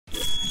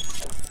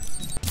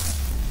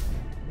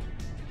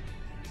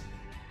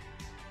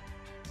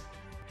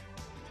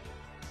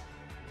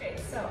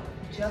So,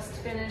 just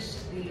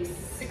finished the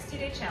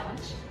 60-day challenge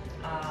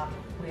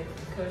with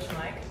Coach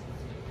Mike,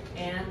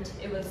 and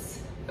it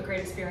was a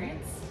great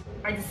experience.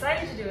 I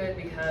decided to do it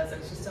because I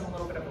was just in a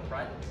little bit of a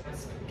rut. I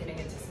was getting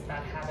into some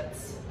bad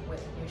habits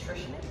with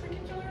nutrition in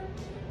particular.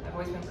 I've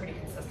always been pretty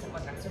consistent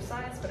with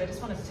exercise, but I just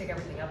wanted to take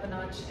everything up a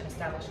notch and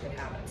establish good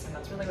habits, and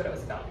that's really what it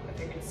was about. I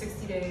figured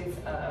 60 days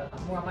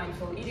of more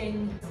mindful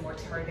eating, some more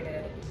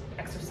targeted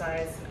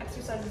exercise, some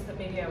exercises that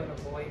maybe I would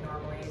avoid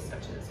normally,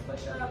 such as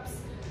push-ups.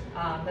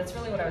 That's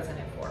really what I was in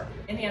it for.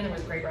 In the end, there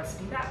was great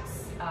recipe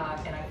backs,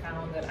 and I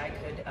found that I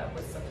could,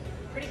 with some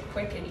pretty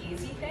quick and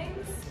easy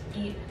things,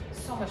 eat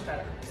so much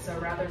better. So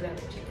rather than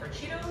reaching for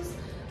Cheetos,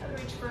 I would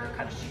reach for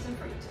cottage cheese and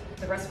fruit.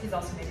 The recipes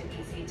also made it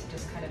easy to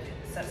just kind of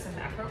set some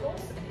macro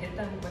goals and hit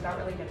them without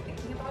really even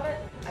thinking about it.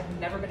 I've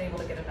never been able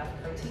to get enough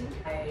protein.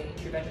 I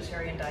eat a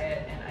vegetarian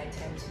diet and I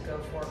tend to go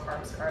for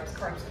carbs, carbs,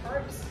 carbs,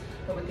 carbs.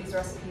 But with these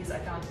recipes, I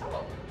found,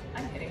 oh,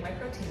 I'm hitting my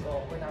protein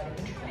goal without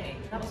even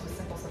trying. That was with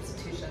simple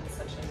substitutions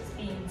such as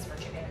beans for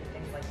chicken and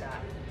things like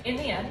that. In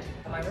the end,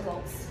 my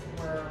results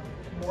were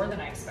more than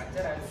I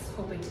expected. I was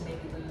hoping to maybe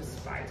lose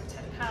 5 to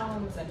 10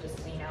 pounds and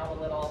just lean out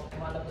a little. I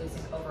wound up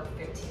losing over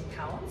 15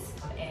 pounds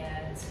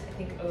and I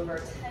think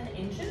over 10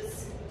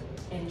 inches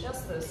in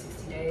just those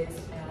 60 days.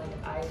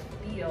 And I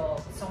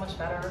feel so much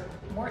better,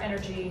 more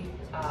energy,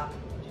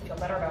 feel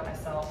better about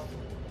myself.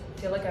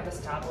 I feel like I've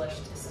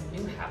established some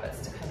new habits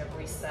to kind of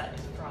reset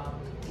from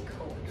the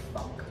COVID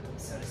funk,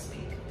 so to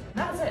speak. And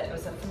that was it. It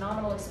was a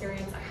phenomenal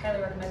experience. I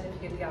highly recommend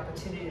if you get the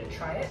opportunity to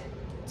try it,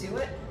 do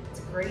it. It's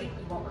great,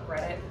 you won't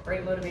regret it.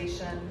 Great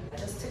motivation,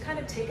 just to kind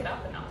of take it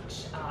up a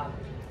notch.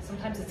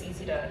 Sometimes it's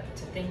easy to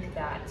think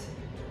that,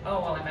 oh,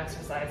 well, I'm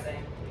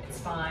exercising, it's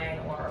fine,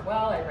 or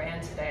well, I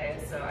ran today,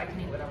 so I can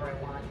eat whatever I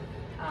want.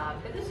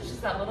 But this is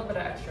just that little bit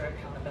of extra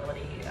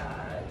accountability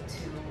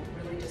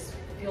to really just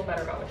feel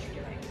better about what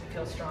you're doing,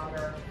 feel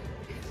stronger,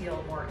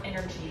 feel more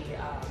energy,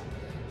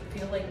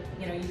 feel like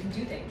you can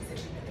do things that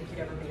you didn't think you'd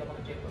ever be able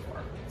to do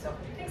before. So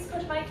thanks,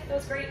 Coach Mike, that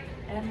was great,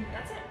 and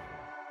that's it.